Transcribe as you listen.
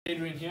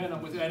In here, and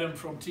I'm with Adam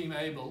from Team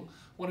Abel.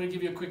 Wanted to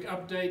give you a quick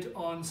update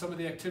on some of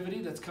the activity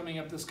that's coming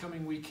up this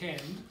coming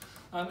weekend.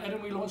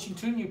 Adam, we're launching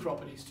 2 new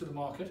properties to the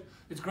market.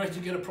 It's great to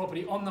get a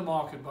property on the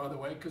market, by the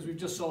way, because we've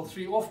just sold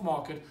 3 off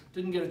market,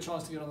 didn't get a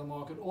chance to get on the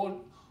market,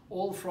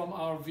 all from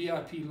our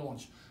VIP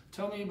launch.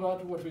 Tell me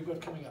about what we've got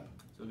coming up.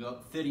 So we've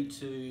got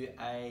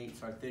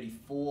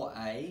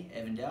 34A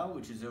Avondale,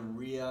 which is a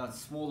rear,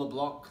 smaller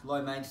block,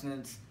 low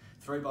maintenance,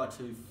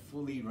 3x2,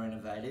 fully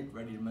renovated,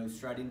 ready to move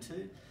straight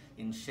into,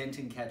 in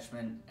Shenton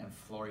catchment and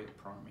Floreat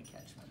primary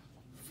catchment.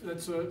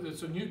 It's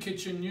a new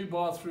kitchen, new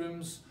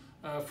bathrooms,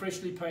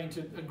 freshly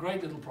painted, a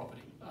great little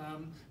property.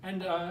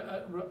 And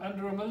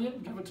under $1 million,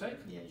 give or take?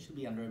 Yeah, it should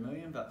be under $1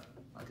 million, but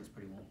like it's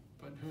pretty warm.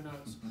 But who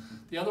knows?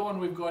 The other one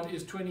we've got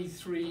is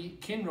 23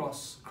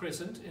 Kinross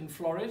Crescent in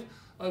Floreat.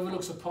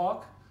 Overlooks a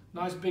park,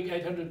 nice big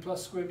 800+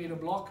 square meter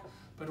block.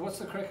 But what's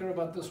the cracker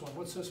about this one?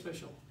 What's so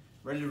special?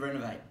 Ready to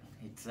renovate.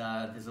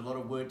 There's a lot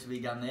of work to be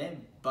done there,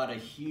 but a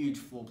huge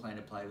floor plan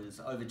to play with. It's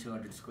over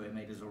 200 square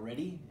meters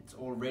already. It's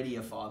already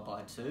a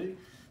 5x2,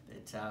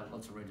 but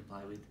lots of room to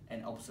play with,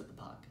 and opposite the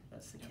park.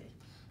 That's the key.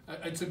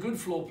 It's a good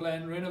floor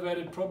plan,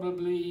 renovated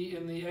probably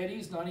in the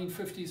 80s,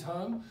 1950s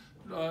home.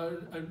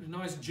 A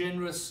nice,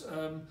 generous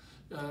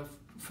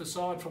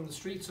facade from the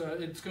street, so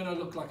it's going to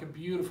look like a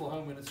beautiful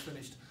home when it's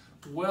finished.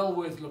 Well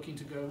worth looking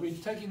to go. We're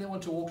taking that one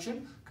to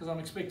auction because I'm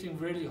expecting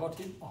really hot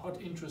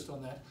interest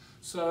on that.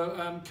 So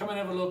come and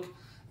have a look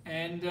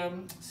and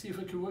see if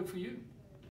it could work for you.